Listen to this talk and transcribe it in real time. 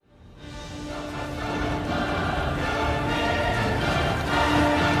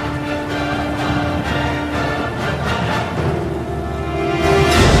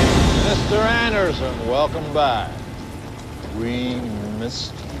and welcome back. We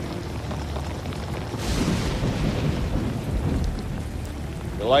missed you.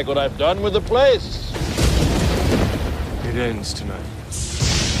 You like what I've done with the place? It ends tonight.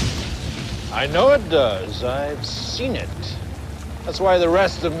 I know it does. I've seen it. That's why the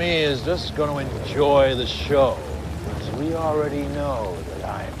rest of me is just going to enjoy the show. Because we already know that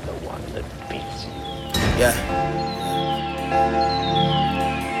I'm the one that beats you. Yeah.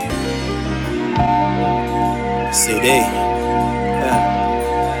 CD. Yeah.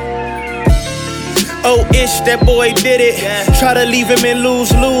 Oh, ish, that boy did it. Try to leave him in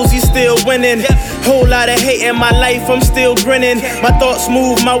lose-lose, he's still winning. Whole lot of hate in my life, I'm still grinning. My thoughts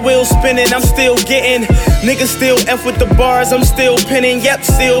move, my wheels spinning, I'm still getting. Niggas still F with the bars, I'm still pinning. Yep,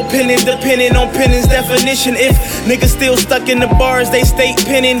 still pinning, depending on penning's definition. If niggas still stuck in the bars, they stay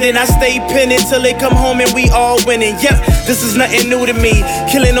pinning. Then I stay pinning till they come home and we all winning. Yep, this is nothing new to me.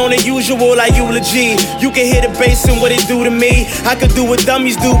 Killing on the usual like eulogy. You can hear the bass and what it do to me. I could do what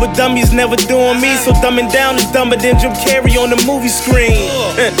dummies do, but dummies never doing me. So dumbing down is dumber than Jim Carrey on the movie screen.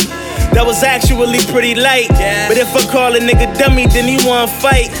 That was actually pretty light. But if I call a nigga dummy, then he wanna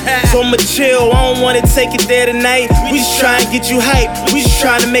fight. So I'ma chill, I don't wanna take it there tonight. We just try and get you hype, we just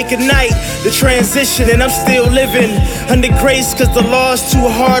trying to make a night. The transition, and I'm still living under grace, cause the law's too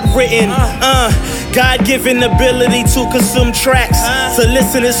hard written. God-given ability to consume tracks. To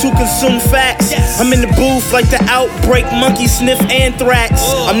listeners who consume facts. I'm in the booth like the outbreak, monkey sniff anthrax.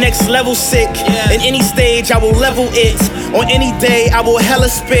 I'm next level sick. In any stage I will level it. On any day I will hella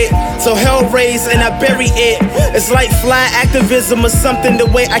spit. So hell raise and I bury it. It's like fly activism or something, the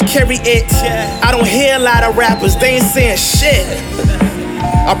way I carry it. I don't hear a lot of rappers, they ain't saying shit.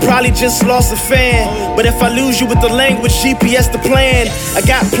 I probably just lost a fan, but if I lose you with the language, GPS the plan. I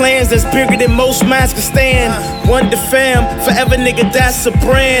got plans that's bigger than most minds can stand. One to fam, forever nigga, that's a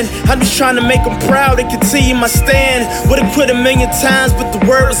brand. I'm just trying to make them proud and continue my stand. Would've quit a million times, but the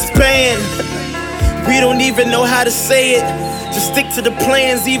word was banned. We don't even know how to say it. Just stick to the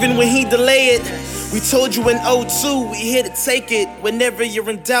plans even when he delay it. We told you in 02, we here to take it. Whenever you're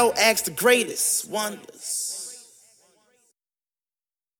in doubt, ask the greatest wonders.